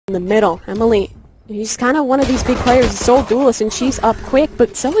in the middle. Emily, he's kind of one of these big players, Soul Duelist, and she's up quick,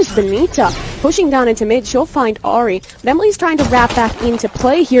 but so is bENITA. Pushing down into mid, she'll find Ari. But Emily's trying to wrap back into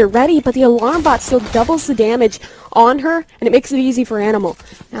play here, ready, but the alarm bot still doubles the damage on her, and it makes it easy for Aniemal.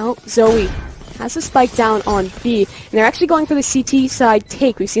 Now, Zoe has a spike down on B, and they're actually going for the CT side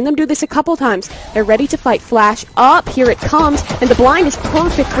take. We've seen them do this a couple times. They're ready to fight. Flash up, here it comes, and the blind is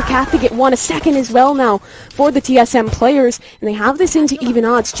perfect for Cath to get one. A second as well now for the TSM players, and they have this into even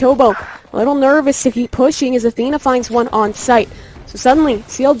odds. Chobo, a little nervous to keep pushing as athxna finds one on site. So suddenly,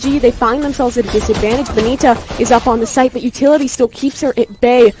 CLG, they find themselves at a disadvantage. bENITA is up on the site, but utility still keeps her at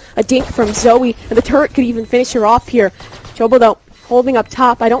bay. A dink from Zoe, and the turret could even finish her off here. Chobo, though, holding up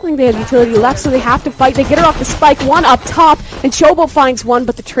top. I don't think they have utility left, so they have to fight. They get her off the spike, one up top, and Chobo finds one,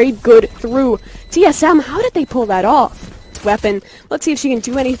 but the trade good through. TSM, how did they pull that off? Weapon. Let's see if she can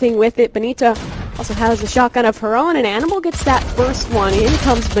do anything with it. bENITA also has a shotgun of her own, and Aniemal gets that first one. In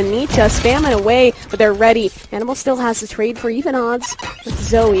comes bENITA, spamming away, but they're ready. Aniemal still has the trade for even odds with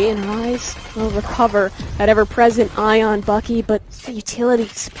Zoe, and her eyes will recover that ever-present eye on Bucky, but the utility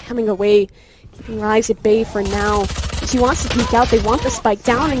spamming away, keeping her eyes at bay for now. She wants to peek out. They want the spike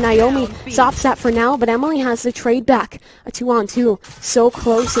down, and Naomi stops that for now, but Emily has the trade back. A 2-on-2. So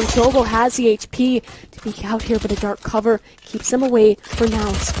close, and Chobo has the HP to peek out here, but a dark cover keeps them away for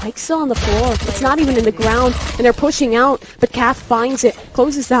now. Spike's still on the floor. It's not even in the ground, and they're pushing out, but Cath finds it.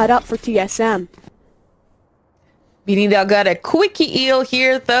 Closes that up for TSM. bENITA got a quickie eel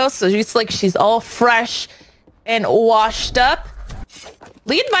here, though, so it's like she's all fresh and washed up.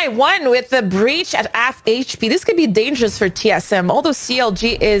 Lead by 1 with the breach at half HP. This could be dangerous for TSM, although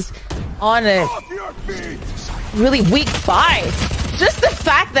CLG is on a really weak 5. Just the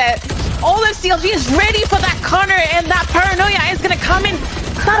fact that all of CLG is ready for that corner, and that paranoia is going to come in.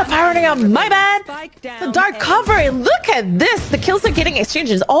 It's not a paranoia, my bad. The dark cover, and look at this. The kills are getting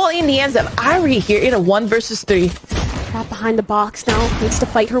exchanged. All in the hands of Ari here in a 1 versus 3. Trapped behind the box now, needs to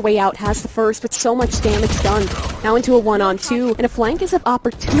fight her way out, has the first, but so much damage done. Now into a 1-on-2, and a flank is of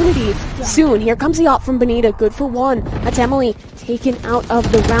opportunity soon. Here comes the op from bENITA, good for 1. That's Emily taken out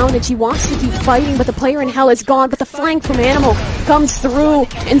of the round, and she wants to keep fighting, but the player in hell is gone, but the flank from Aniemal comes through,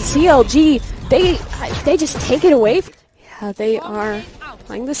 and CLG, they just take it away. Yeah, they are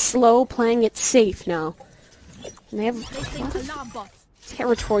playing this slow, playing it safe now. And they have a lot of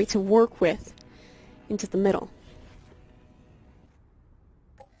territory to work with into the middle.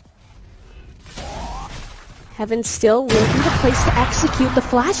 Heaven still looking the place to execute. The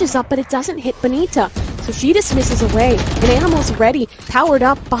flash is up, but it doesn't hit bENITA. So she dismisses away. And Aniemal's ready, powered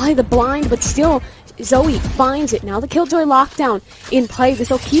up by the blind, but still Zoe finds it. Now the Killjoy lockdown in play.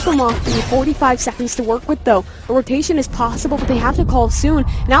 This will keep him off for 45 seconds to work with, though. A rotation is possible, but they have to call soon.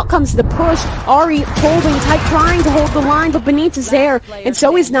 And out comes the push. Ari holding tight, trying to hold the line, but bENITA's there. And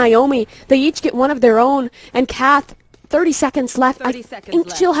so is Naomi. They each get one of their own. And Cath, 30 seconds left. I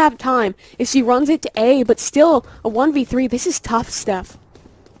think she'll have time if she runs it to A, but still a 1v3. This is tough, Steph.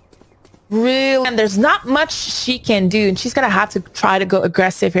 Really, and there's not much she can do, and she's gonna have to try to go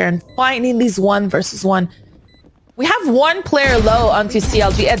aggressive here and finding these 1 versus 1. We have 1 player low onto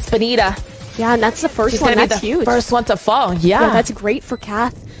CLG. It's bENITA. Yeah, and that's the first one. That's huge. First one to fall. Yeah, that's great for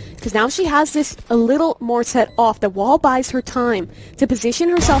Cath, because now she has this a little more set off. The wall buys her time to position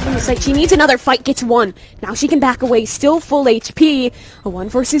herself in the site. She needs another fight, gets 1. Now she can back away, still full HP. A 1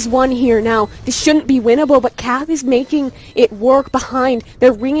 versus 1 here now. This shouldn't be winnable, but Cath is making it work behind.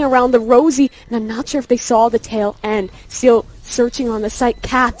 They're ringing around the Rosie, and I'm not sure if they saw the tail end. Still searching on the site.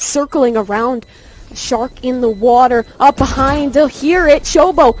 Cath circling around. A shark in the water, up behind, they'll hear it.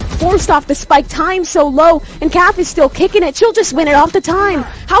 Chobo forced off the spike, time so low, and Cath is still kicking it. She'll just win it off the time.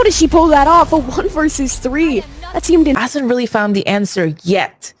 How does she pull that off? A 1 versus 3. That seemed hasn't really found the answer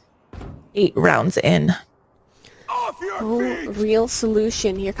yet. 8 rounds in. No real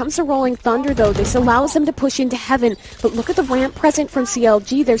solution. Here comes the Rolling Thunder, though. This allows them to push into Heaven. But look at the ramp present from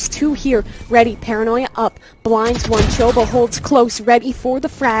CLG. There's 2 here. Ready. Paranoia up. Blinds 1. Chobo holds close. Ready for the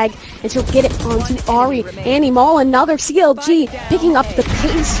frag. And she'll get it onto Ari. Aniemal, another. CLG picking up the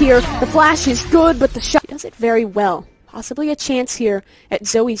pace here. The flash is good, but the shot does it very well. Possibly a chance here at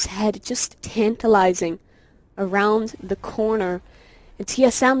Zoe's head. Just tantalizing around the corner. And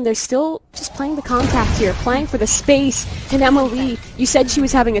TSM, they're still just playing the contact here, playing for the space. And Emily, you said she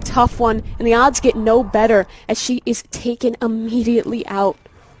was having a tough one, and the odds get no better as she is taken immediately out.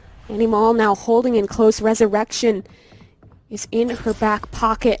 Aniemal now holding in close. Resurrection is in her back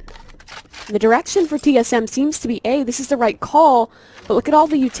pocket. And the direction for TSM seems to be A. This is the right call, but look at all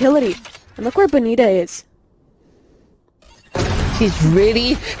the utility. And look where bENITA is. He's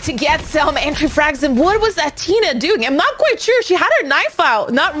ready to get some entry frags. And what was athxna doing? I'm not quite sure. She had her knife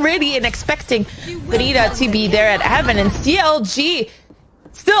out, not ready and expecting bENITA to be there at heaven. And CLG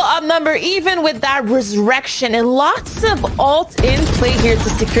still outnumbered even with that resurrection, and lots of ult in play here to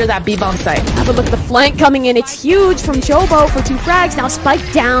secure that B-bomb site. Have a look at the flank coming in. It's huge from Chobo for 2 frags. Now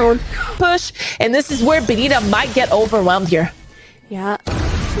spike down. Push, and this is where bENITA might get overwhelmed here. Yeah,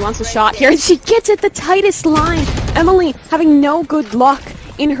 she wants a shot here, and she gets it the tightest line. Emily having no good luck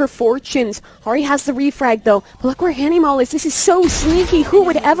in her fortunes. Ari has the refrag though, but look where Aniemal is. This is so sneaky. Who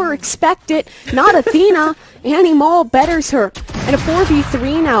would ever expect it? Not athxna. Aniemal betters her. And a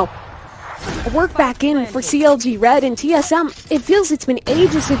 4v3 now. A work back in for CLG Red and TSM. It feels it's been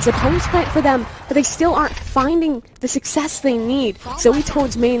ages since a post plant for them, but they still aren't finding the success they need. Zoe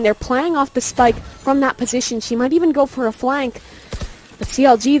towards main. They're playing off the spike from that position. She might even go for a flank. But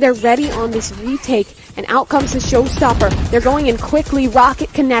CLG, they're ready on this retake. And out comes the showstopper. They're going in quickly.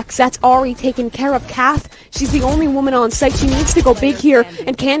 Rocket connects. That's Ari taking care of Cath. She's the only woman on site. She needs to go big here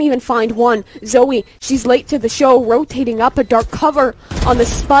and can't even find one. Zoe, she's late to the show, rotating up a dark cover on the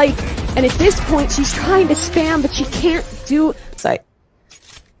spike. And at this point, she's trying to spam, but she can't do Site.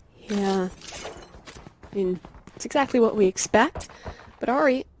 Yeah. I mean, it's exactly what we expect. But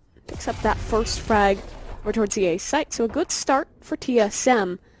Ari picks up that first frag over towards the A site. So a good start for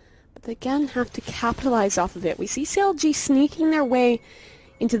TSM. They again have to capitalize off of it. We see CLG sneaking their way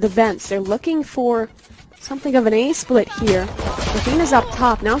into the vents. They're looking for something of an A split here. athxna's up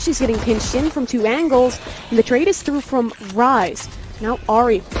top. Now she's getting pinched in from 2 angles, and the trade is through from Rise. Now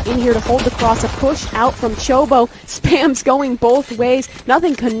Ari in here to hold the cross. A push out from Chobo. Spam's going both ways.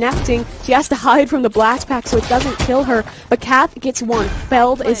 Nothing connecting. She has to hide from the blast pack so it doesn't kill her. But Cath gets one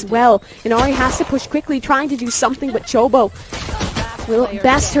felled as well. And Ari has to push quickly, trying to do something, but Chobo will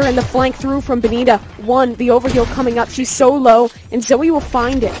best her in the flank through from bENITA. The overheal coming up. She's so low, and Zoe will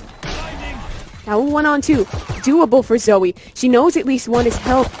find it. Now 1-on-2. Doable for Zoe. She knows at least one is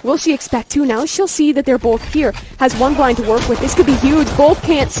help. Will she expect 2? Now she'll see that they're both here. Has 1 blind to work with. This could be huge. Both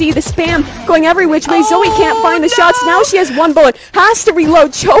can't see. The spam going every which way. Zoe can't find the shots. Now she has 1 bullet. Has to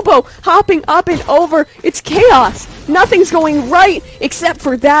reload. Chobo hopping up and over. It's chaos. Nothing's going right except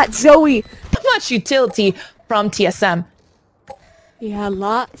for that. Zoe. Too much utility from TSM. Yeah, a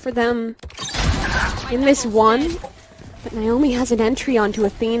lot for them in this one. But Naomi has an entry onto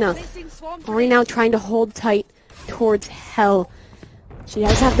athxna. Ari now trying to hold tight towards Hell. She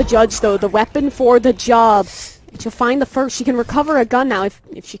does have the judge though, the weapon for the job. And she'll find the first. She can recover a gun now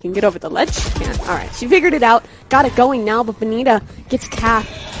if she can get over the ledge. She can. Alright, she figured it out. Got it going now, but bENITA gets Cath.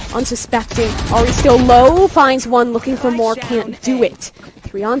 Unsuspecting. Ari still low. Finds one, looking for more. Can't do it.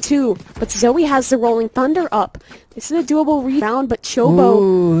 3-on-2. But Zoe has the Rolling Thunder up. This is a doable rebound, but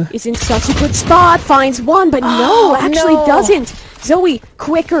Chobo is in such a good spot. Finds one, but actually doesn't. Zoe,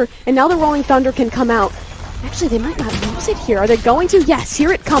 quicker, and now the Rolling Thunder can come out. Actually, they might not lose it here. Are they going to? Yes,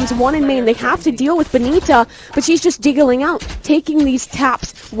 here it comes. 1 in main. They have to deal with bENITA, but she's just diggling out, taking these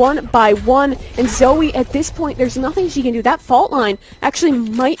taps 1 by 1. And Zoe, at this point, there's nothing she can do. That fault line actually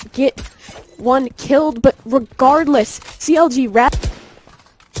might get 1 killed, but regardless, CLG rep.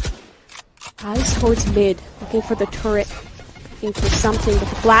 Eyes towards mid, looking for the turret, looking for something, but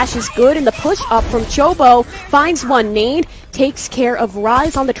the flash is good, and the push up from Chobo finds 1 nade, takes care of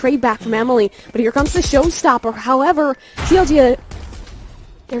Rise on the trade back from Emily, but here comes the showstopper. However, CLG,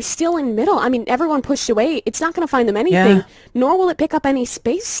 they're still in middle. I mean, everyone pushed away. It's not going to find them anything, nor will it pick up any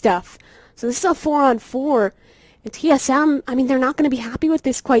space stuff. So this is a 4-on-4. And TSM, I mean, they're not going to be happy with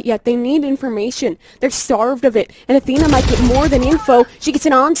this quite yet. They need information. They're starved of it. And athxna might get more than info. She gets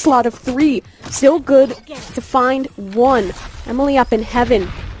an onslaught of 3. Still good to find 1. Emily up in heaven.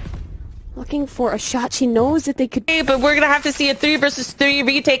 Looking for a shot. She knows that they could... But we're going to have to see a 3 versus 3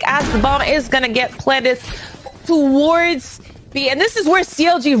 retake as the bomb is going to get planted towards B. And this is where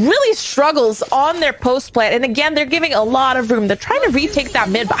CLG really struggles on their post plant. And again, they're giving a lot of room. They're trying to retake that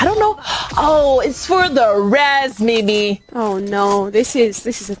mid, but I don't know. Oh, it's for the res, maybe. Oh no, this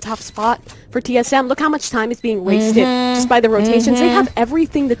is a tough spot for TSM. Look how much time is being wasted just by the rotations. They have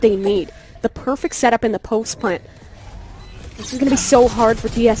everything that they need. The perfect setup in the post plant. This is going to be so hard for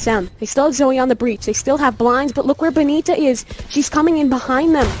TSM. They still have Zoe on the breach. They still have blinds, but look where bENITA is. She's coming in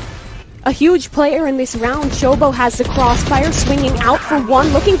behind them. A huge player in this round. Chobo has the crossfire, swinging out for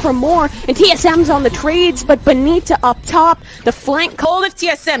 1, looking for more, and TSM's on the trades, but bENITA up top. The flank cold of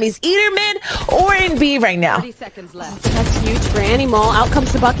TSM. He's either mid or in B right now. 30 seconds left. That's huge for Aniemal. Out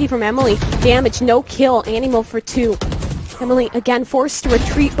comes the Bucky from Emily. Damage, no kill. Aniemal for 2. Emily again forced to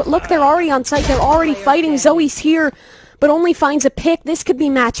retreat, but look, they're already on site. They're already fighting. Zoe's here, but only finds a pick. This could be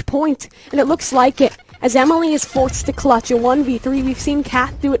match point, and it looks like it. as Emily is forced to clutch a 1v3. We've seen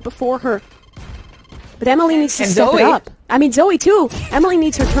Cath do it before her. But Emily needs to step it up. I mean, Zoe too. Emily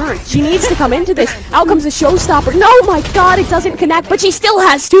needs her turn. She needs to come into this. Out comes a showstopper. No, my god, it doesn't connect, but she still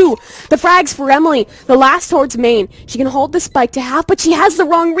has two. The frags for Emily. The last towards main. She can hold the spike to half, but she has the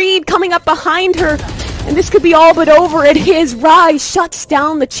wrong read coming up behind her. And this could be all but over. It is. Rise shuts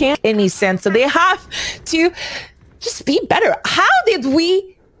down the champ. Any sense. So they have to just be better. How did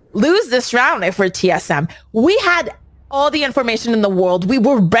we lose this round if we're TSM? We had all the information in the world. We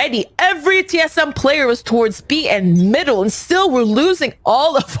were ready. Every TSM player was towards B and middle, and still we're losing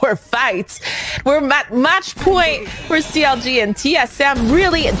all of our fights. We're at match point for CLG, and TSM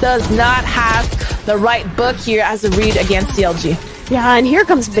really does not have the right book here as a read against CLG. Yeah, and here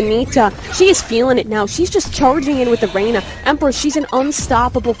comes bENITA. She is feeling it now. She's just charging in with the Reyna. Empress, she's an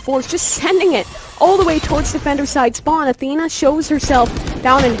unstoppable force, just sending it all the way towards defender side spawn. athxna shows herself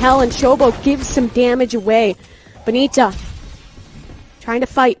down in hell, and Chobo gives some damage away. bENITA trying to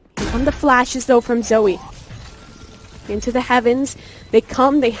fight. Here come the flashes though from Zoe. Into the heavens. They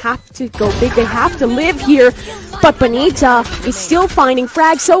come, they have to go big, they have to live here. But bENITA is still finding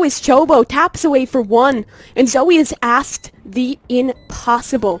frag, so is Chobo. Taps away for one. And Zoe is asked the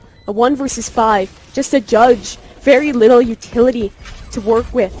impossible. A 1 versus 5. Just a judge. Very little utility to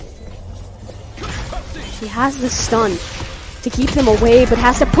work with. She has the stun to keep them away, but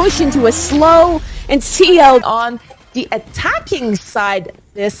has to push into a slow and CL on the attacking side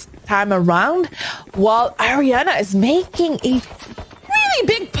this time around, while Ariana is making a really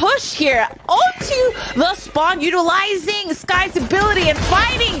big push here onto the spawn, utilizing Sky's ability and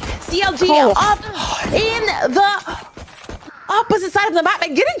fighting CLG up in the opposite side of the map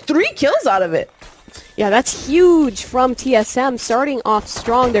and getting 3 kills out of it. Yeah, that's huge from TSM, starting off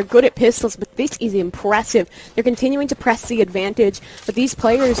strong. They're good at pistols, but this is impressive. They're continuing to press the advantage, but these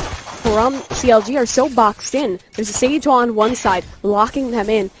players from CLG are so boxed in. There's a Sage on one side, locking them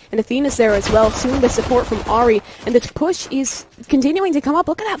in, and athxna's there as well, soon with support from Ari, and the push is continuing to come up.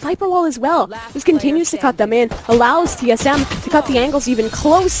 Look at that Viper wall as well. This continues to cut them in, allows TSM to cut the angles even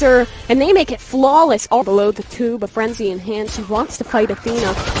closer, and they make it flawless. All below the tube, a frenzy in hand. She wants to fight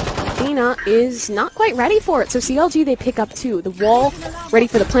athxna. athxna is not quite ready for it, so CLG, they pick up 2. The wall, ready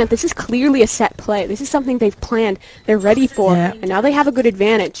for the plant. This is clearly a set play. This is something they've planned. They're ready for, and now they have a good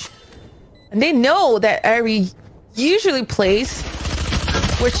advantage. And they know that Ari usually plays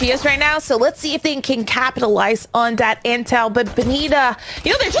where she is right now, so let's see if they can capitalize on that intel. But bENITA,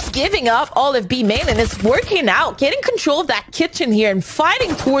 you know, they're just giving up all of B main, and it's working out. Getting control of that kitchen here and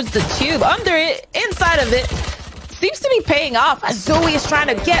fighting towards the tube, under it, inside of it. Seems to be paying off as Zoe is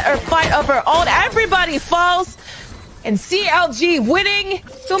trying to get her fight of her own. Everybody falls, and CLG winning.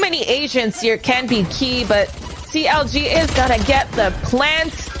 So many agents here can be key, but CLG is gonna get the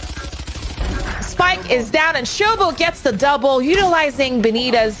plant. Spike is down, and Chobo gets the double, utilizing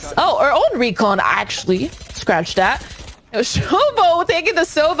bENITA's her own recon, actually. Scratch that. You know, Chobo taking the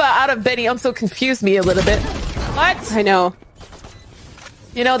Sova out of Benny. Confused me a little bit. But I know.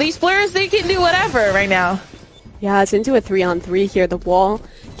 You know, these players, they can do whatever right now. Yeah, it's into a 3-on-3 here. The wall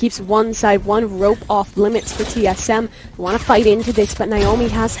keeps one side, one rope off limits for TSM. They want to fight into this, but Naomi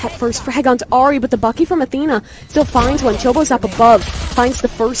has head first frag onto Ari, but the Bucky from athxna still finds one. Chobo's up above, finds the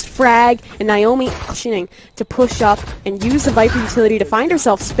first frag, and Naomi pushing to push up and use the Viper utility to find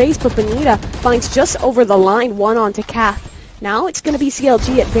herself space, but bENITA finds just over the line, one onto cath. Now it's going to be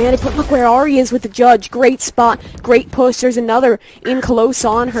CLG advantage, but look where Ari is with the judge. Great spot, great push. There's another in close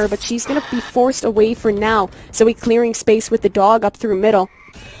on her, but she's going to be forced away for now. So we clearing space with the dog up through middle.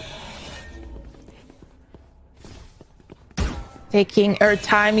 Taking her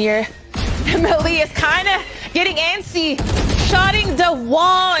time here. Emily is kind of getting antsy, shotting the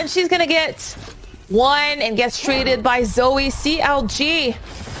wall, and she's going to get one and gets traded by Zoe. CLG.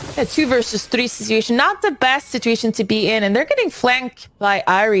 A 2 versus 3 situation, not the best situation to be in, and they're getting flanked by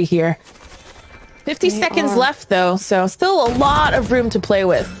Ari here. 50 seconds left though, so still a lot of room to play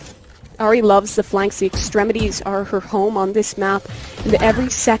with. Ari loves the flanks. The extremities are her home on this map. And every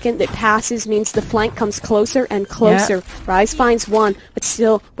second that passes means the flank comes closer and closer. Yeah. Rise finds one, but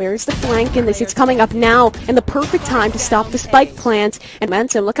still, where's the flank in this? It's coming up now, and the perfect time to stop the spike plant. And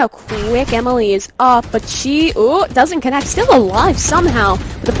momentum, look how quick Emily is up, but she, doesn't connect. Still alive somehow.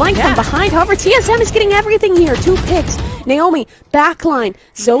 The flank from behind. However, TSM is getting everything here. 2 picks. Naomi, backline.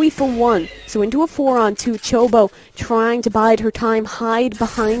 Zoe for 1. So into a 4-on-2. Chobo trying to bide her time, hide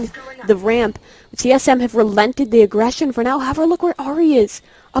behind the ramp. TSM have relented the aggression for now. However, look where Ari is.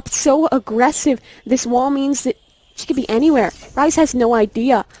 Up so aggressive. This wall means that she could be anywhere. Rise has no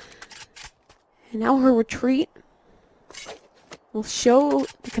idea. And now her retreat will show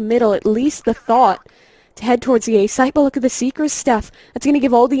the committal, at least the thought. to head towards the A site, but look at the Seekers stuff. That's going to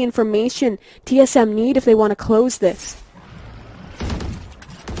give all the information TSM need if they want to close this.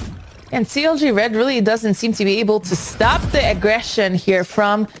 And CLG Red really doesn't seem to be able to stop the aggression here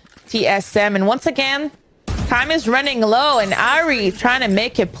from TSM. And once again, time is running low, and Ari trying to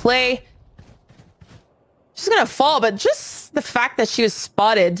make a play. She's going to fall, but just the fact that she was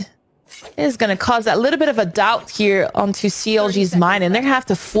spotted is going to cause that little bit of a doubt here onto CLG's mind. And they're going to have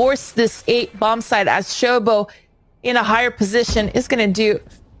to force this 8 bomb site, as Chobo in a higher position is going to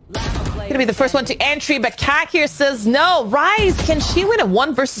be the first one to entry. But cath here says no. Rise, can she win a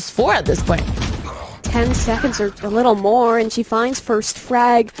 1 versus 4 at this point? 10 seconds or a little more, and she finds first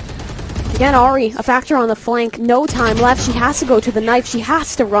frag. Again, Ari, a factor on the flank. No time left. She has to go to the knife. She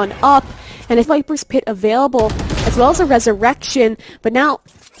has to run up. And a Viper's Pit available, as well as a resurrection. But now,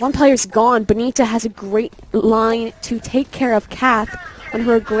 one player's gone. bENITA has a great line to take care of cath on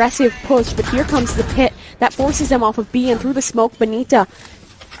her aggressive push. But here comes the pit. That forces them off of B, and through the smoke, bENITA.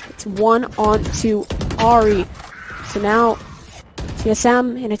 It's 1 on to Ari. So now,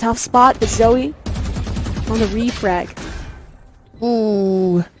 TSM in a tough spot, but Zoe on the refrag.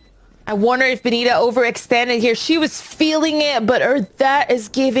 Ooh. I wonder if bENITA overextended here. She was feeling it, but that is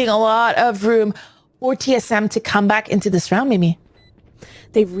giving a lot of room for TSM to come back into this round, maybe.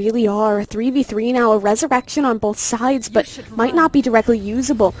 They really are. 3v3 now, a resurrection on both sides, but might not be directly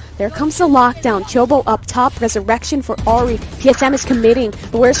usable. There comes the lockdown. Chobo up top, resurrection for Ari. TSM is committing,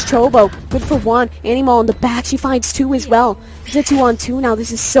 but where's Chobo? Good for 1. Aniemal in the back, she finds 2 as well. It's a 2-on-2 now.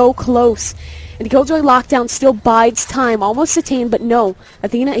 This is so close. And the Killjoy lockdown still bides time. Almost attained, but no.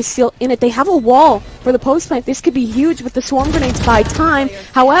 athxna is still in it. They have a wall for the post plant. This could be huge with the swarm grenades by time.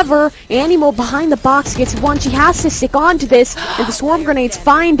 However, Aniemal behind the box gets 1. She has to stick on to this, and the swarm grenades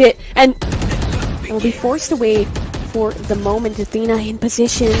find it, and will be forced away for the moment. athxna in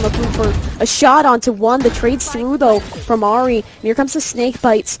position, looking for a shot onto 1. The trade's through, though, from Ari. And here comes the snake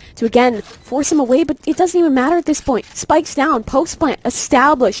bites to, again, force him away, but it doesn't even matter at this point. Spikes down, post plant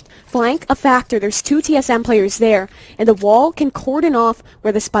established, flank a factor. There's 2 TSM players there, and the wall can cordon off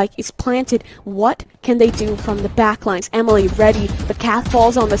where the spike is planted. What can they do from the backlines? Emily ready, but cath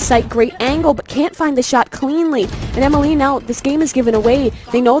falls on the site. Great angle, but can't find the shot cleanly. And Emily now, this game is given away.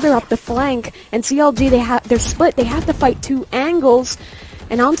 They know they're up the flank, and CLG, they're split. They have to fight 2 angles.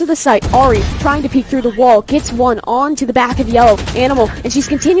 And onto the site, Ari trying to peek through the wall, gets 1 onto the back of yellow, Aniemal, and she's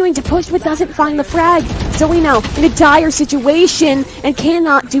continuing to push but doesn't find the frag. Zoe now in a dire situation and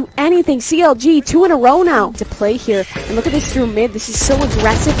cannot do anything. CLG 2 in a row now to play here. And look at this through mid. This is so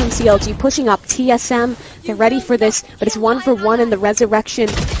aggressive from CLG, pushing up TSM. They're ready for this, but it's 1 for 1, and the resurrection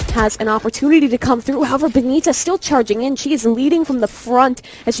has an opportunity to come through. However, bENITA still charging in. She is leading from the front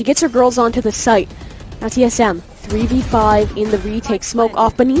as she gets her girls onto the site. Now TSM 3v5 in the retake. Smoke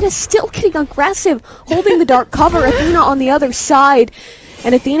off. bENITA still getting aggressive, holding the dark cover. athxna on the other side,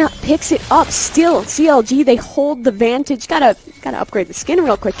 and athxna picks it up still. CLG, they hold the vantage. Gotta upgrade the skin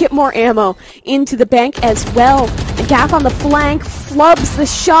real quick. Get more ammo into the bank as well. And cath on the flank flubs the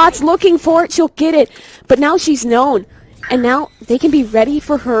shots, looking for it. She'll get it, but now she's known. And now they can be ready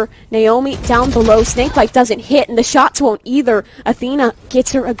for her. Naomi down below. Snakebite doesn't hit, and the shots won't either. athxna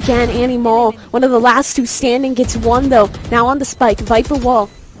gets her again. Aniemal, one of the last 2 standing, gets 1 though. Now on the spike. Viper wall.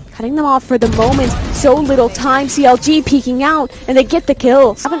 Cutting them off for the moment. So little time. CLG peeking out, and they get the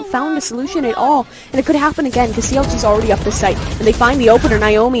kill. Haven't found a solution at all. And it could happen again, because CLG's already up the site. And they find the opener.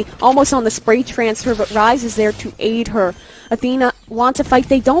 Naomi almost on the spray transfer, but Rise is there to aid her. athxna wants to fight.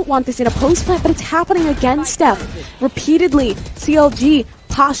 They don't want this in a post plant, but it's happening again, Steph. Repeatedly, CLG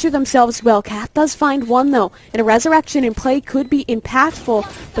posture themselves well. cath does find 1 though, and a resurrection in play could be impactful,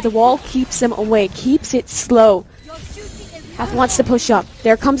 but the wall keeps them away, keeps it slow. cath wants to push up.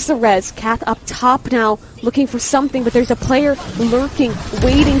 There comes the res. cath up top now, looking for something, but there's a player lurking,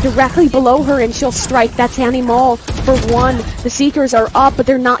 waiting directly below her, and she'll strike. That's Aniemal for 1. The Seekers are up, but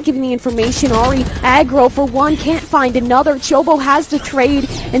they're not giving the information. Ari aggro for 1, can't find another. Chobo has the trade,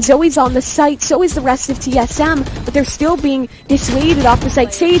 and Zoe's on the site. So is the rest of TSM, but they're still being dissuaded off the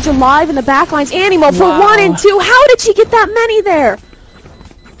site. Sage alive in the backlines. Aniemal for 1 and 2. How did she get that many there?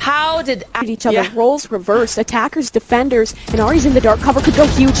 How did each other? Roles reversed. Attackers, defenders, and Ari's in the dark. Cover could go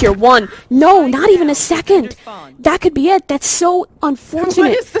huge here. 1. No, not even a second. That could be it. That's so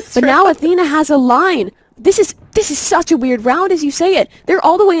unfortunate. But now athxna has a line. This is such a weird round as you say it. They're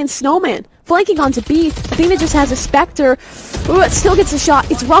all the way in Snowman. Flanking onto B. athxna just has a Spectre. Ooh, it still gets a shot.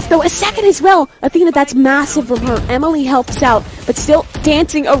 It's rough though. A second as well. athxna, that's massive from her. Emily helps out, but still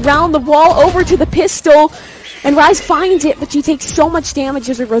dancing around the wall over to the pistol. And Rise finds it, but she takes so much damage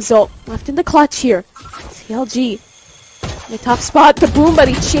as a result. Left in the clutch here. CLG In a tough spot, the Boom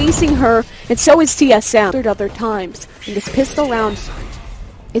Buddy chasing her, and so is TSM. Other times, and this pistol round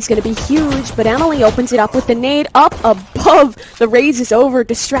is going to be huge, but Emily opens it up with the nade up above. The raise is over,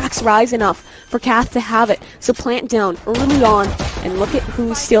 distracts Rise enough for Cath to have it. So plant down early on, and look at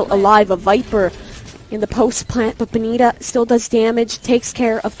who's still alive. A Viper in the post plant, but bENITA still does damage, takes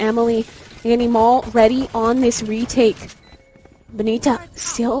care of Emily. Aniemal ready on this retake. bENITA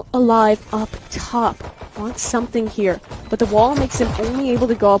still alive up top. Wants something here, but the wall makes him only able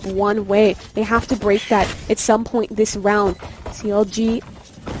to go up one way. They have to break that at some point this round. CLG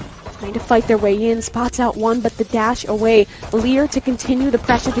trying to fight their way in, spots out one, but the dash away. Lear to continue the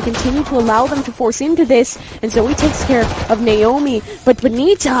pressure, to continue to allow them to force into this, and Zoe takes care of Naomi. But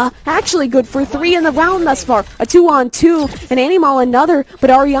bENITA actually good for 3 in the round thus far. A 2-on-2, and Aniemal another, but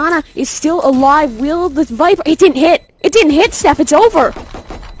Ariana is still alive. Will the Viper... It didn't hit! It didn't hit, Steph! It's over!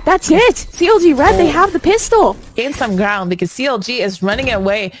 That's it! CLG Red, they have the pistol! Gain some ground, because CLG is running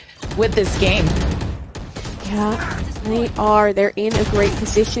away with this game. Yeah, they are. They're in a great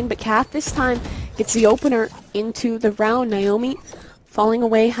position, but Cath this time gets the opener into the round. Naomi falling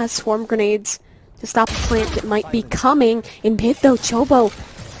away, has swarm grenades to stop a plant that might be coming. In mid though, Chobo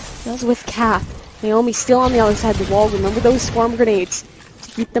deals with Cath. Naomi still on the other side of the wall. Remember those swarm grenades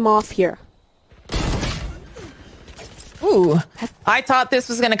to keep them off here. Ooh, I thought this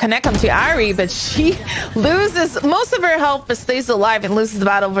was going to connect onto Ari, but she loses most of her health but stays alive and loses the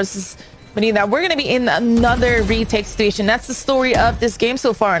battle versus bENITA. We're going to be in another retake situation. That's the story of this game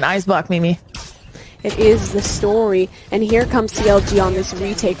so far in Icebox, Mimi. It is the story. And here comes CLG on this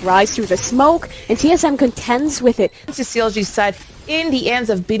retake. Rise through the smoke, and TSM contends with it. To CLG's side in the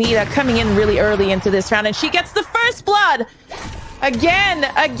hands of bENITA, coming in really early into this round, and she gets the first blood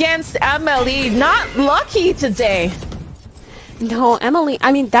again against Emily. Not lucky today. No, Emily,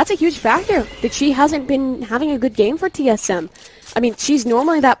 I mean, that's a huge factor that she hasn't been having a good game for TSM. I mean, she's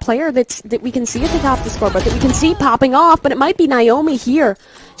normally that player that we can see at the top of the scoreboard, that we can see popping off, but it might be Naomi here.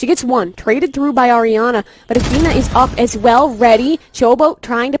 She gets one, traded through by Ariana, but athxna is up as well, ready. Chobo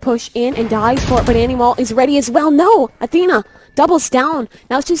trying to push in and dies for it, but Aniemal is ready as well. No, athxna doubles down.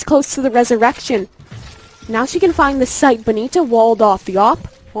 Now she's close to the resurrection. Now she can find the site. bENITA walled off. The op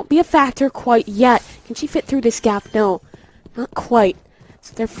won't be a factor quite yet. Can she fit through this gap? No, not quite.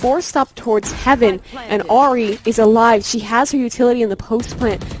 So they're forced up towards heaven, and Ari is alive. She has her utility in the post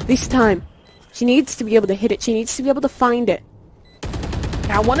plant. This time, she needs to be able to hit it. She needs to be able to find it.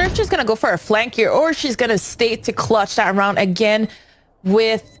 I wonder if she's going to go for a flank here, or she's going to stay to clutch that round again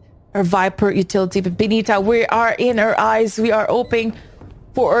with her Viper utility. But bENITA, we are in her eyes. We are hoping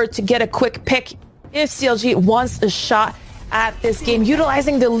for her to get a quick pick if CLG wants a shot at this game.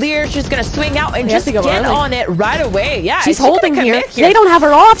 Utilizing the Lear, she's gonna swing out and just get on it right away. Yeah, she's holding here. They don't have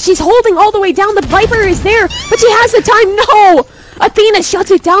her off. She's holding all the way down. The Viper is there, but she has the time. No! athxna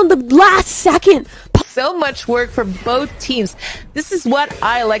shuts it down the last second. So much work for both teams. This is what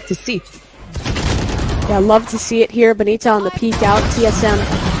I like to see. Yeah, love to see it here. bENITA on the peek out.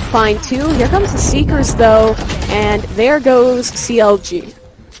 TSM find 2. Here comes the Seekers though, and there goes CLG.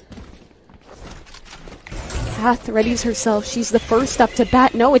 Cath readies herself. She's the first up to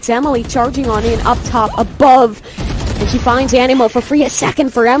bat. No, it's Emily charging on in up top above. And she finds Aniemal for free. A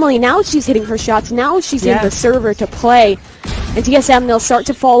second for Emily. Now she's hitting her shots. Now she's in the server to play. And TSM, they'll start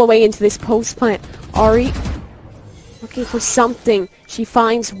to fall away into this post plant. Ari looking for something. She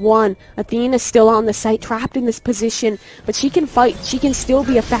finds one. athxna still on the site, trapped in this position. But she can fight. She can still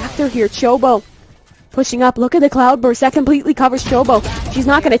be a factor here. Chobo pushing up. Look at the cloudburst. That completely covers Chobo. She's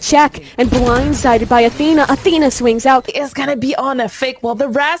not going to check. And blindsided by athxna. athxna swings out. It's going to be on a fake while the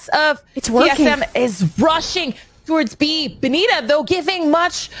rest of TSM is rushing towards B. bENITA, though, giving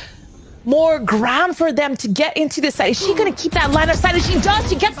much more ground for them to get into the side. Is she going to keep that line of sight? And she does.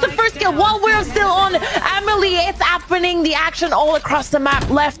 She gets the first kill while we're still on Emily. It's happening. The action all across the map,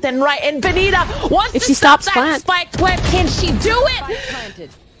 left and right. And bENITA wants to stop that spike. Can she do it?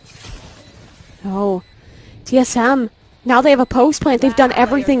 Oh, TSM. Now they have a post plant. They've done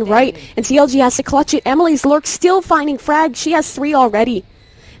everything right. And CLG has to clutch it. Emily's lurk still finding frags. She has 3 already.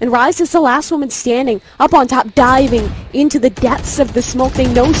 And Rise is the last woman standing up on top, diving into the depths of the smoke. They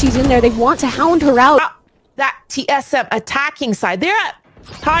know she's in there. They want to hound her out. That TSM attacking side. They're at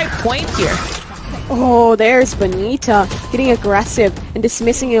high point here. Oh, there's bENITA getting aggressive and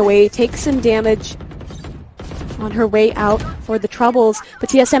dismissing it away. Takes some damage on her way out for the troubles, but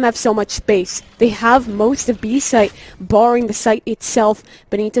TSM have so much space. They have most of B site, barring the site itself.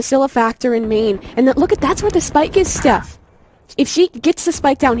 bENITA still a factor in main. And look at that's where the spike is, Steph. If she gets the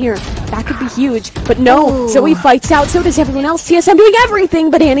spike down here, that could be huge. But no, Zoe fights out. So does everyone else. TSM doing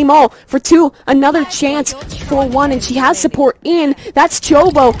everything but Aniemal for 2. Another chance for 1, and she has support in. That's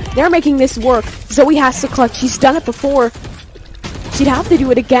Chobo. They're making this work. Zoe has to clutch. She's done it before. She'd have to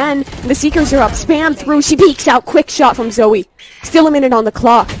do it again. The Seekers are up. Spam through. She peeks out. Quick shot from Zoe. Still a minute on the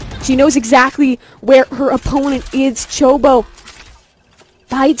clock. She knows exactly where her opponent is. Chobo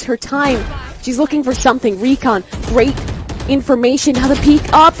bides her time. She's looking for something. Recon. Great information. Now the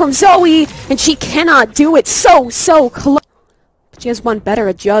peek up from Zoe. And she cannot do it. So close. But she has one better.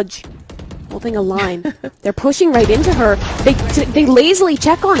 A judge. Holding a line. They're pushing right into her. They lazily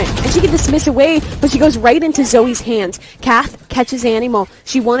check on it, and she can dismiss away, but she goes right into Zoe's hands. Cath catches Aniemal.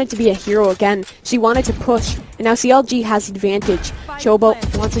 She wanted to be a hero again. She wanted to push, and now CLG has advantage. Chobo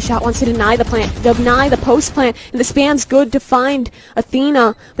wants a shot, wants to deny the plant, deny the post plant, and the spam's good to find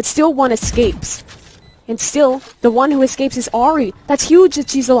athxna, but still one escapes. And still, the one who escapes is Ari. That's huge that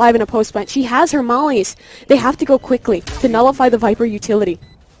she's alive in a post plant. She has her mollies. They have to go quickly to nullify the Viper utility.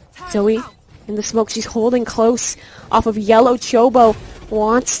 Zoe in the smoke, she's holding close off of yellow. Chobo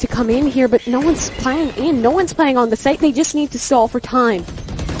wants to come in here, but no one's playing in. No one's playing on the site. They just need to stall for time.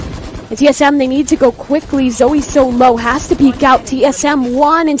 And TSM, they need to go quickly. Zoe's so low, has to peek out. TSM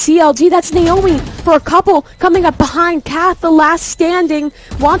 1 and CLG, that's Naomi for a couple coming up behind. Cath, the last standing,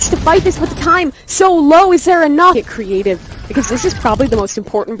 wants to fight this, but the time so low. Is there enough? Get creative, because this is probably the most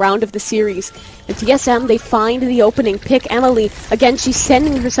important round of the series. And TSM, they find the opening, pick Emily. Again, she's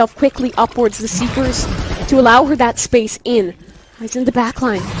sending herself quickly upwards, the Seekers, to allow her that space in. She's in the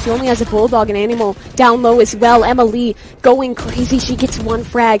backline. She only has a Bulldog and Aniemal down low as well. Emily going crazy. She gets 1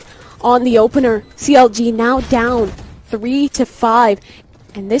 frag on the opener. CLG now down 3-5.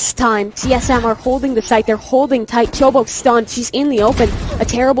 And this time, TSM are holding the site. They're holding tight. Chobo stunned. She's in the open. A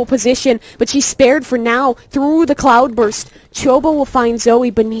terrible position, but she's spared for now through the cloudburst. Chobo will find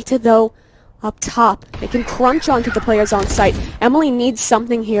Zoe. bENITA, though, up top. They can crunch onto the players on site. Emily needs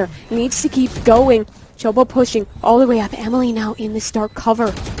something here. Needs to keep going. Chobo pushing all the way up. Emily now in this dark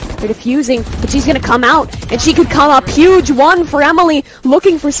cover. They're diffusing, but she's going to come out, and she could come up. Huge 1 for Emily,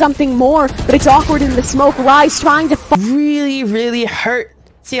 looking for something more, but it's awkward in the smoke. Rise trying to really hurt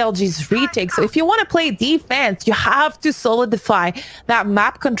CLG's retake. So if you want to play defense, you have to solidify that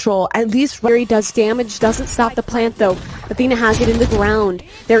map control. At least Fury does damage, doesn't stop the plant though. athxna has it in the ground.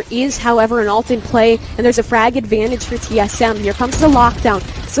 There is, however, an ult in play, and there's a frag advantage for TSM. Here comes the lockdown.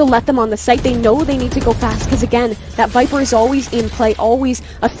 Still let them on the site. They know they need to go fast, because again, that Viper is always in play, always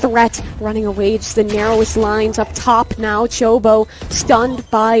a threat. Running away, just the narrowest lines up top now. Chobo stunned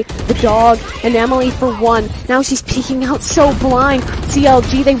by the dog, and Emily for 1. Now she's peeking out so blind.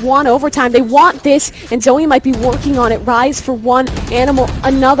 CLG, they want overtime. They want this, and Zoe might be working on it. Rise for 1, Aniemal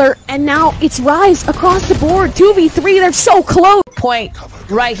another, and now it's Rise across the board. 2v3, they're so close. Point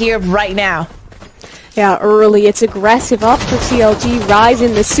right here, right now. Yeah, early. It's aggressive up for CLG. Rise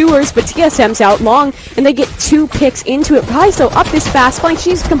in the sewers, but TSM's out long, and they get 2 picks into it. Rise, though, up this fast flank.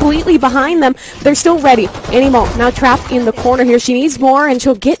 She's completely behind them. They're still ready. Aniemal now trapped in the corner here. She needs more, and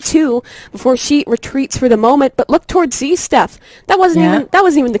she'll get 2 before she retreats for the moment. But look towards Z, Steph. That wasn't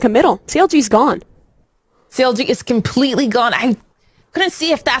even the committal. CLG's gone. CLG is completely gone. I couldn't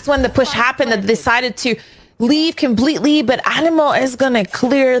see if that's when the push happened, that they decided to leave completely, but Aniemal is gonna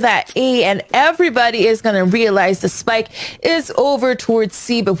clear that A, and everybody is gonna realize the spike is over towards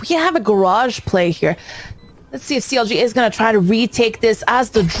C. But we have a garage play here. Let's see if CLG is gonna try to retake this, as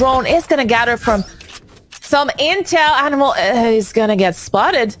the drone is gonna gather from some intel. Aniemal is gonna get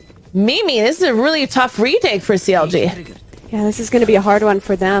spotted. Mimi, this is a really tough retake for CLG. Yeah, this is going to be a hard one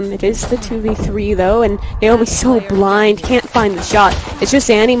for them. It is the 2v3 though, and Naomi's so blind, can't find the shot. It's just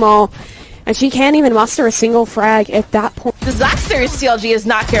Aniemal, and she can't even muster a single frag at that point. Disaster if CLG is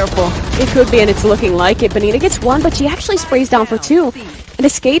not careful. It could be, and it's looking like it. bENITA gets 1, but she actually sprays down for 2 and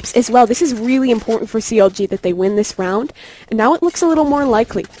escapes as well. This is really important for CLG that they win this round, and now it looks a little more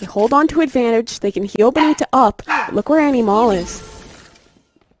likely. They hold on to advantage. They can heal bENITA up. Look where Aniemal is.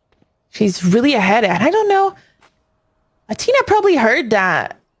 She's really ahead, and I don't know. athxna probably heard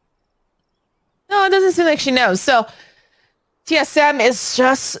that. No, it doesn't seem like she knows. So TSM is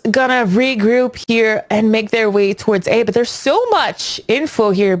just gonna regroup here and make their way towards A. But there's so much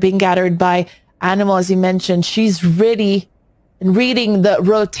info here being gathered by Aniemal, as you mentioned. She's ready and reading the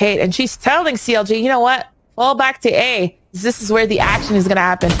rotate, and she's telling CLG, you know what? Fall back to A. This is where the action is gonna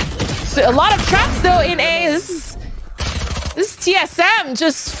happen. So a lot of traps though in A. This TSM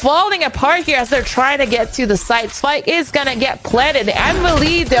just falling apart here as they're trying to get to the site. Spike is gonna get planted.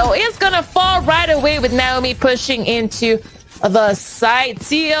 Emily, though, is gonna fall right away with Naomi pushing into the site.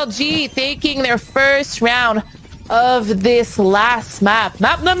 CLG taking their first round of this last map.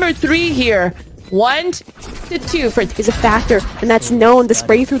 Map number 3 here. 1 to 2 for is a factor, and that's known. The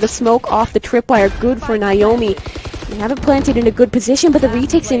spray through the smoke off the tripwire, good for Naomi. They haven't planted in a good position, but the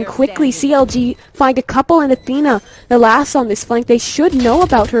retake's in quickly. CLG find a couple, and athxna, the last on this flank. They should know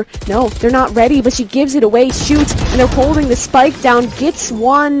about her. No, they're not ready, but she gives it away, shoots, and they're holding the spike down. Gets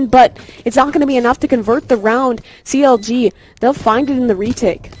one, but it's not going to be enough to convert the round. CLG, they'll find it in the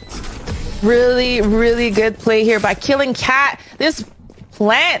retake. Really, really good play here by killing cath. This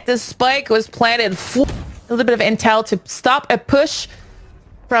spike was planted full. A little bit of intel to stop a push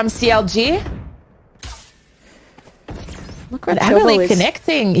from CLG. Look where Chobo is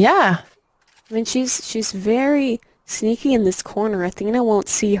connecting. Yeah. I mean, she's very sneaky in this corner. athxna won't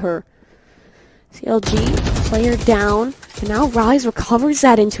see her. CLG, player down. And now Rise recovers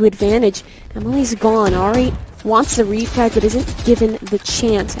that into advantage. Emily's gone. Ari wants the refrag, but isn't given the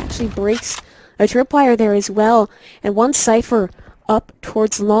chance. Actually breaks a tripwire there as well. And one Cypher up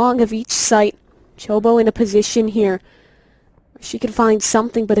towards long of each site. Chobo in a position here. She can find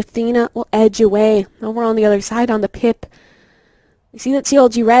something, but athxna will edge away. Over on the other side on the pip. We see that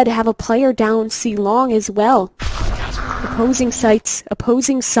CLG Red have a player down C long as well. Opposing sites,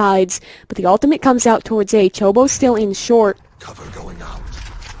 opposing sides, but the ultimate comes out towards A. Chobo still in short. Cover going out.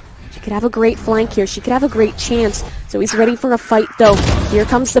 She could have a great flank here. She could have a great chance. So he's ready for a fight, though. Here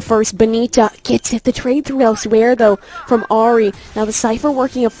comes the first. bENITA gets it. The trade through elsewhere, though, from Ari. Now the Cypher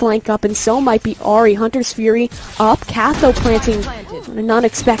working a flank up, and so might be Ari. Hunter's Fury up. cath, though, planting on an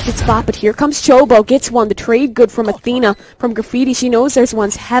unexpected spot. But here comes Chobo. Gets one. The trade good from athxna. From Graffiti, she knows there's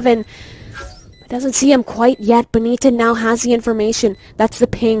one's heaven. Doesn't see him quite yet. bENITA now has the information. That's the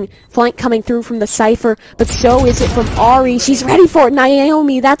ping. Flank coming through from the Cypher, but so is it from Ari. She's ready for it.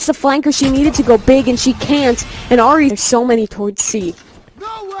 Naomi, that's the flanker she needed to go big, and she can't. And Ari, there's so many towards C.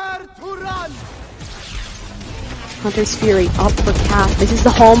 Nowhere to run. Hunter's Fury up for cath. This is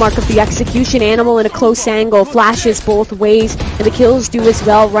the hallmark of the execution. Aniemal in a close angle. Flashes both ways, and the kills do as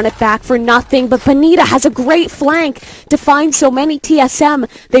well. Run it back for nothing, but bENITA has a great flank to find so many TSM.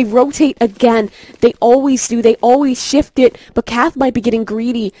 They rotate again. They always do. They always shift it, but cath might be getting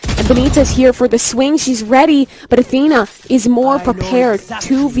greedy. And bENITA's here for the swing. She's ready, but athxna is more prepared.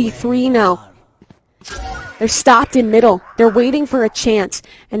 2v3 now. They're stopped in middle. They're waiting for a chance,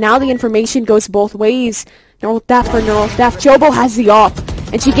 and now the information goes both ways. Neural theft for neural theft. Chobo has the op,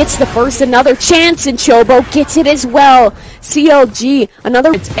 and she gets the first. Another chance, and Chobo gets it as well. CLG,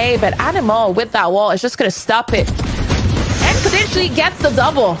 another. It's A, but Aniemal with that wall is just going to stop it. And potentially gets the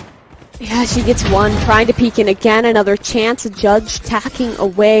double. Yeah, she gets one. Trying to peek in again. Another chance. A judge tacking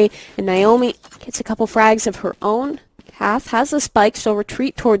away, and Naomi gets a couple frags of her own. cath has the spike. She'll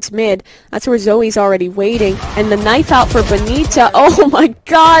retreat towards mid. That's where Zoe's already waiting. And the knife out for bENITA. Oh my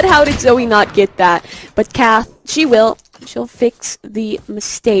god, how did Zoe not get that? But cath, she will. She'll fix the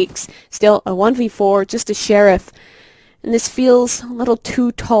mistakes. Still a 1v4, just a sheriff. And this feels a little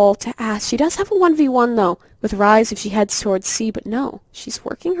too tall to ask. She does have a 1v1 though, with Rise if she heads towards C, but no. She's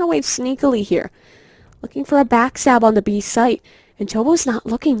working her way sneakily here. Looking for a backstab on the B site. And Chobo's not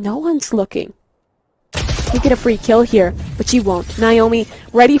looking, no one's looking. We get a free kill here, but she won't. Naomi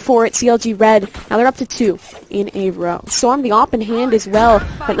ready for it. CLG Red. Now they're up to 2 in a row. Storm the op in hand as well,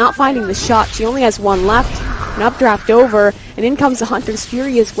 but not finding the shot. She only has one left. An updraft over, and in comes the Hunter's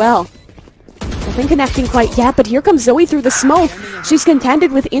Fury as well. Nothing connecting quite yet, but here comes Zoe through the smoke. She's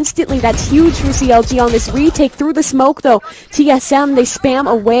contended with instantly. That's huge for CLG on this retake. Through the smoke, though. TSM, they spam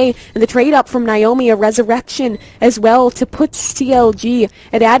away. And the trade up from Naomi, a resurrection as well to put CLG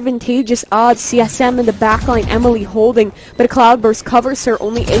at advantageous odds. CSM in the backline, Emily holding. But a cloudburst covers her.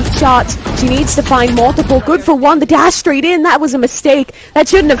 Only 8 shots. She needs to find multiple. Good for one. The dash straight in. That was a mistake. That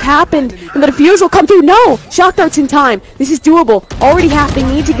shouldn't have happened. And the defuse will come through. No! Shock darts in time. This is doable. Already half. They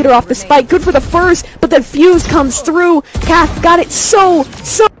need to get her off the spike. Good for the first, but the fuse comes through. cath got it so.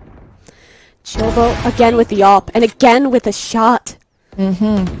 Chobo again with the op, and again with a shot.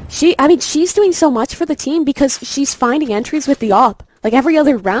 She's doing so much for the team because she's finding entries with the op, like every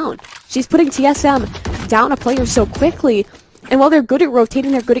other round. She's putting TSM down a player so quickly, and while they're good at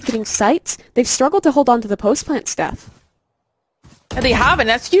rotating, they're good at getting sites, they've struggled to hold on to the post-plant stuff. And they haven't.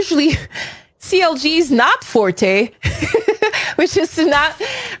 That's usually CLG's not forte. Which is to not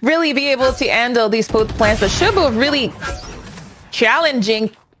really be able to handle these post plants. But Chobo really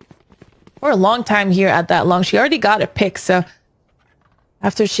challenging for a long time here at that long. She already got a pick, so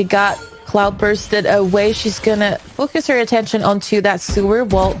after she got cloud bursted away, she's gonna focus her attention onto that sewer,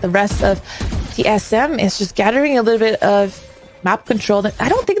 while the rest of TSM is just gathering a little bit of map control. I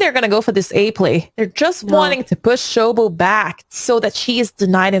don't think they're gonna go for this A play. They're just wanting to push Chobo back so that she is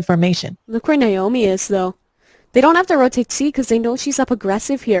denied information. Look where Naomi is, though. They don't have to rotate C because they know she's up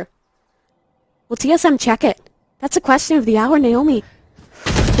aggressive here. Will TSM check it? That's a question of the hour, Naomi.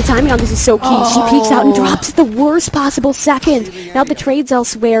 The timing on this is so key. She peeks out and drops at the worst possible second. Now the trade's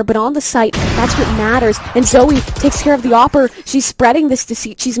elsewhere, but on the site, that's what matters. And Zoe takes care of the opper. She's spreading this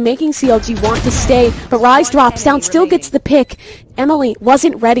deceit. She's making CLG want to stay. But Rise drops down, still gets the pick. Emily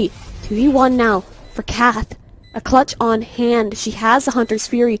wasn't ready. 2v1 now for Cath. A clutch on hand. She has a Hunter's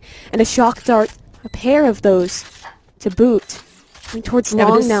Fury and a Shock Dart. A pair of those to boot. Going towards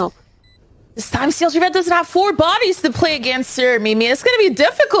long now. This time CLG Red doesn't have 4 bodies to play against her, Mimi. It's gonna be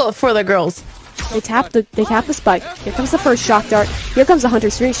difficult for the girls. They tap the spike. Here comes the first shock dart. Here comes the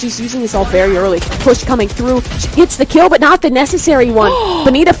Hunter's Fury. She's using this all very early. Push coming through. She hits the kill, but not the necessary one.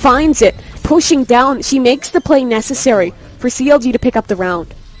 bENITA finds it. Pushing down. She makes the play necessary for CLG to pick up the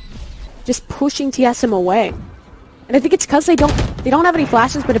round. Just pushing TSM away. And I think it's because they don't have any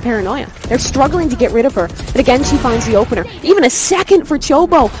flashes but a paranoia. They're struggling to get rid of her. And again, she finds the opener. Even a second for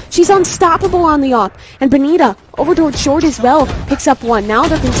Chobo. She's unstoppable on the op. And bENITA, over towards short as well, picks up one. Now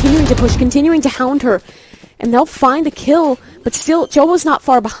they're continuing to push, continuing to hound her. And they'll find the kill, but still, Chobo's not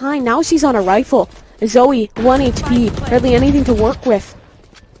far behind. Now she's on a rifle. Zoe, 1 HP. Hardly anything to work with.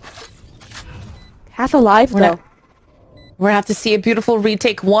 Half alive, though. We're gonna have to see a beautiful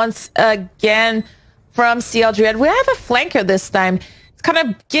retake once again from CLG Red. We have a flanker this time. It's kind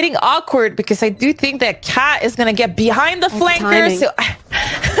of getting awkward because I do think that cath is going to get behind the flanker. So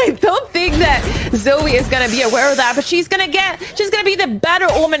I don't think that Zoe is going to be aware of that, but she's going to be the better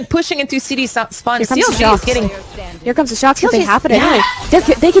omen pushing into CD spawn. CLG is getting... Here comes the shocks, but they have it anyway.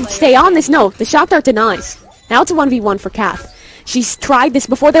 They can stay on this. No, the shock dart denies. Now it's a 1v1 for cath. She's tried this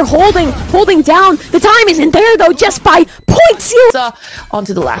before. They're holding down. The time isn't there, though, just by 0.0.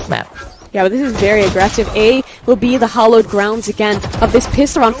 Onto the last map. Yeah, but this is very aggressive. A will be the hollowed grounds again of this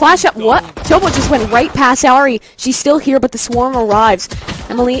pistol round. Flash up. What? Chobo just went right past Ari. She's still here, but the swarm arrives.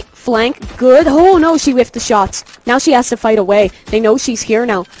 Emily, flank. Good. Oh, no, she whiffed the shots. Now she has to fight away. They know she's here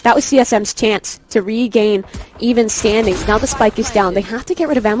now. That was TSM's chance to regain even standings. Now the spike is down. They have to get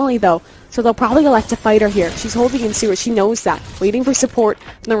rid of Emily, though. So they'll probably elect to fight her here. She's holding in sewer. She knows that. Waiting for support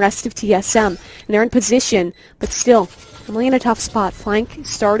from the rest of TSM. And they're in position, but still, Emily in a tough spot. Flank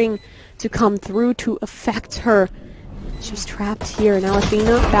starting to come through to affect her. She's trapped here. Now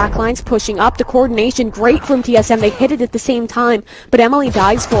athxna, backlines pushing up. The coordination, great from TSM. They hit it at the same time, but Emily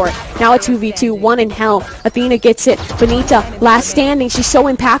dies for it. Now a 2v2, 1 in hell. athxna gets it. bENITA, last standing. She's so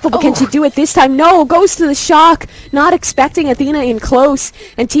impactful, but can she do it this time? No, goes to the shock. Not expecting athxna in close.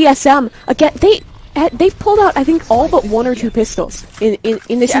 And TSM, again, they've pulled out, I think, all but 1 or 2 pistols in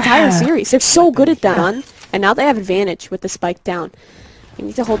this entire series. They're so good at that. And now they have advantage with the spike down.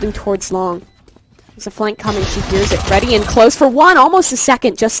 bENITA holding towards long. There's a flank coming. She hears it. Ready and close for 1. Almost a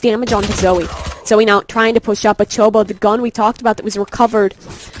second. Just damage onto Zoe. Zoe now trying to push up. But Chobo, the gun we talked about that was recovered.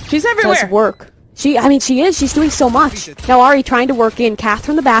 She's everywhere. Does work. She is. She's doing so much. Now Ari trying to work in. Cath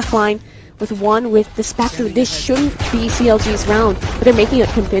from the back line. With 1 with the Spectre. This shouldn't be CLG's round, but they're making it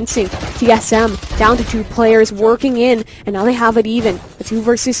convincing. TSM down to 2 players working in, and now they have it even. A 2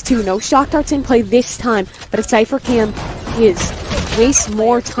 versus 2. No shock darts in play this time, but a Cypher cam is waste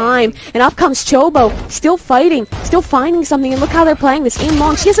more time. And up comes Chobo, still fighting, still finding something, and look how they're playing this. Aim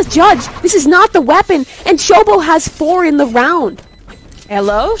long. She has a judge. This is not the weapon, and Chobo has 4 in the round.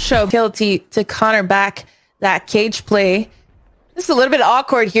 Hello, Chobo. To counter back that cage play. This is a little bit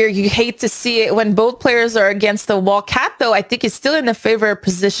awkward here. You hate to see it when both players are against the wall. Cath, though, I think is still in the favor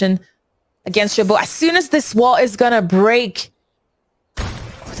position against Chobo. As soon as this wall is gonna break,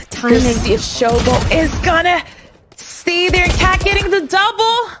 the timing. See if Chobo is gonna stay there. Cath getting the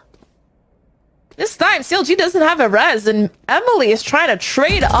double. This time, CLG doesn't have a res, and Emily is trying to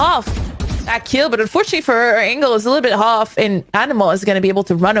trade off that kill, but unfortunately for her, angle is a little bit off, and Aniemal is gonna be able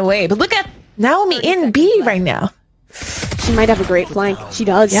to run away. But look at Naomi in B right now. She might have a great flank. She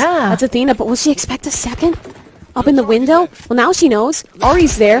does. Yeah. That's athxna, but will she expect a second? Up in the window? Well, now she knows.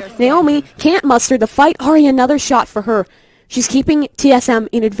 Ari's there. Naomi can't muster the fight. Ari, another shot for her. She's keeping TSM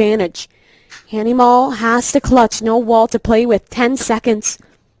in advantage. Aniemal has to clutch. No wall to play with. 10 seconds.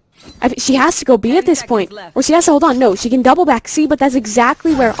 She has to go B at this point. Or she has to hold on. No, she can double back C, but that's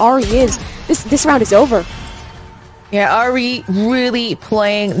exactly where Ari is. This round is over. Yeah, Ari really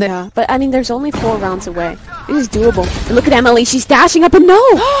playing the... Yeah, but I mean, there's only 4 rounds away. It is doable. And look at Emily. She's dashing up, and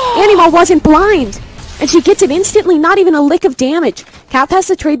no! Aniemal wasn't blind! And she gets it instantly, not even a lick of damage. Cath has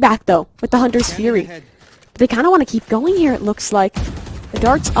to trade back, though, with the Hunter's Fury. But they kind of want to keep going here, it looks like. The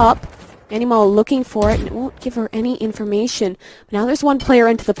dart's up. Aniemal looking for it, and it won't give her any information. But now there's 1 player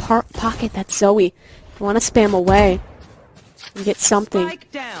into the pocket. That's Zoe. You want to spam away. and get something.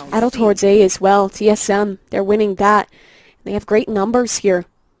 Battle towards A as well. TSM, they're winning that. They have great numbers here.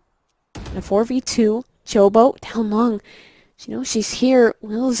 And a 4v2. Chobo down long. She knows she's here.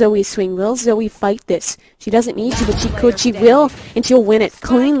 Will Zoe swing? Will Zoe fight this? She doesn't need to, but she could. She will, and she'll win it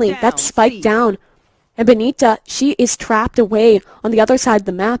cleanly. That's spike down. And bENITA, she is trapped away on the other side of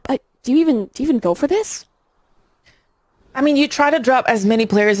the map. Do you even go for this? I mean, you try to drop as many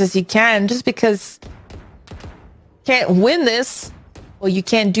players as you can, just because you can't win this. Well, you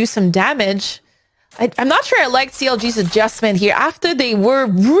can do some damage. I'm not sure I like CLG's adjustment here. After they were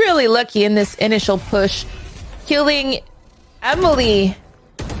really lucky in this initial push, killing Emily,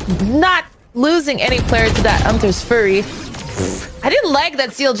 not losing any player to that Hunter's Fury. I didn't like that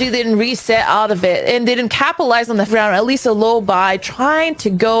CLG didn't reset out of it and didn't capitalize on the round, at least a low buy, trying to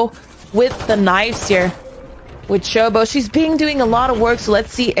go with the knives here with Chobo. She's been doing a lot of work, so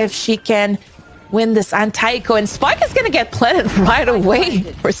let's see if she can win this anti-eco. And Spike is going to get planted right away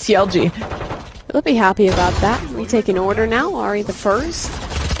for CLG. They'll be happy about that. We take an order now. Ari the first.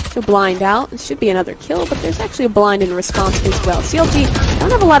 She'll blind out. It should be another kill, but there's actually a blind in response as well. CLG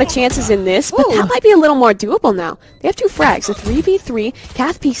don't have a lot of chances in this, but that might be a little more doable now. They have 2 frags, a 3v3.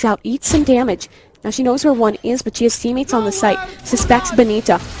 Cath peeks out, eats some damage. Now she knows where one is, but she has teammates on the site. Suspects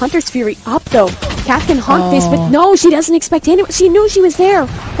bENITA. Hunter's Fury up though. Cath can hunt this, but no, she doesn't expect anyone. She knew she was there.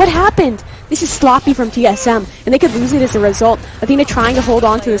 What happened? This is sloppy from TSM, and they could lose it as a result. athxna trying to hold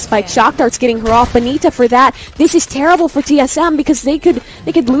on to the spike. Shock dart's getting her off. bENITA for that. This is terrible for TSM because they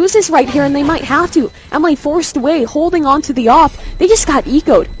could lose this right here, and they might have to. Emily forced away, holding on to the op. They just got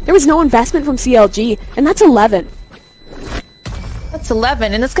ecoed. There was no investment from CLG, and that's 11. That's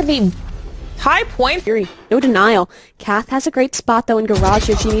 11, and it's going to be high point. Fury. No denial. Cath has a great spot though in garage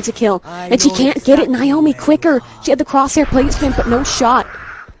here. She needs a kill. And she can't get it. Naomi quicker. She had the crosshair placement, but no shot.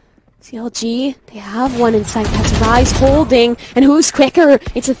 CLG, they have one in sight. That's Rise holding. And who's quicker?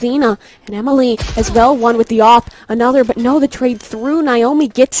 It's athxna. And Emily as well, one with the op. Another, but no, the trade through. Naomi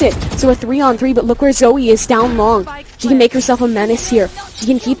gets it. So a 3-on-3, but look where Zoe is down long. She can make herself a menace here. She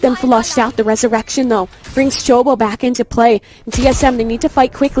can keep them flushed out. The resurrection, though, brings Chobo back into play. And TSM, they need to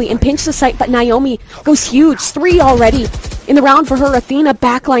fight quickly and pinch the site, but Naomi goes huge. 3 already in the round for her. athxna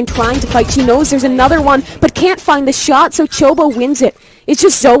backline trying to fight. She knows there's another one, but can't find the shot, so Chobo wins it. It's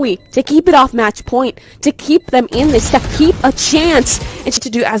just Zoe to keep it off match point, to keep them in this, to keep a chance, and to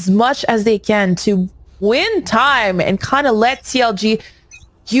do as much as they can to win time and kind of let CLG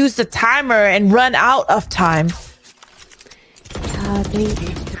use the timer and run out of time.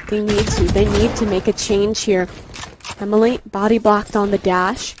 They need to make a change here. Emily body blocked on the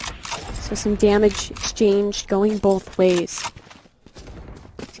dash, so some damage exchanged going both ways.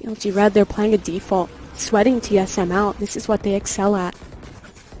 CLG red, they're playing a default, sweating TSM out. This is what they excel at.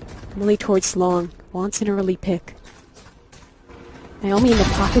 Emily towards long, wants an early pick. Naomi in the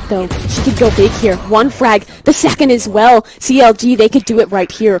pocket though. She could go big here. 1 frag, the second as well. CLG, they could do it right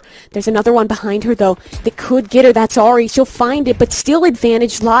here. There's another one behind her though. They could get her. That's Ari. She'll find it, but still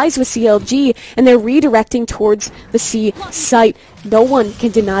advantage lies with CLG, and they're redirecting towards the C site. No one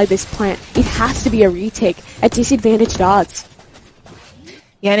can deny this plant. It has to be a retake at disadvantaged odds.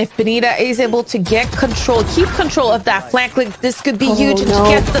 Yeah, and if bENITA is able to get control, keep control of that flank, like this could be huge. And she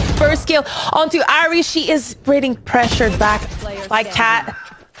gets the first kill onto Ari. She is getting pressured back by Cath.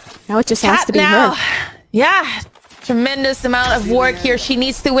 Now it just has to be her. Yeah, tremendous amount of work here. She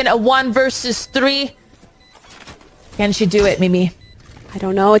needs to win a 1 versus 3. Can she do it, Mimi? I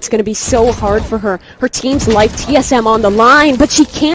don't know. It's going to be so hard for her. Her team's life, TSM on the line, but she can't.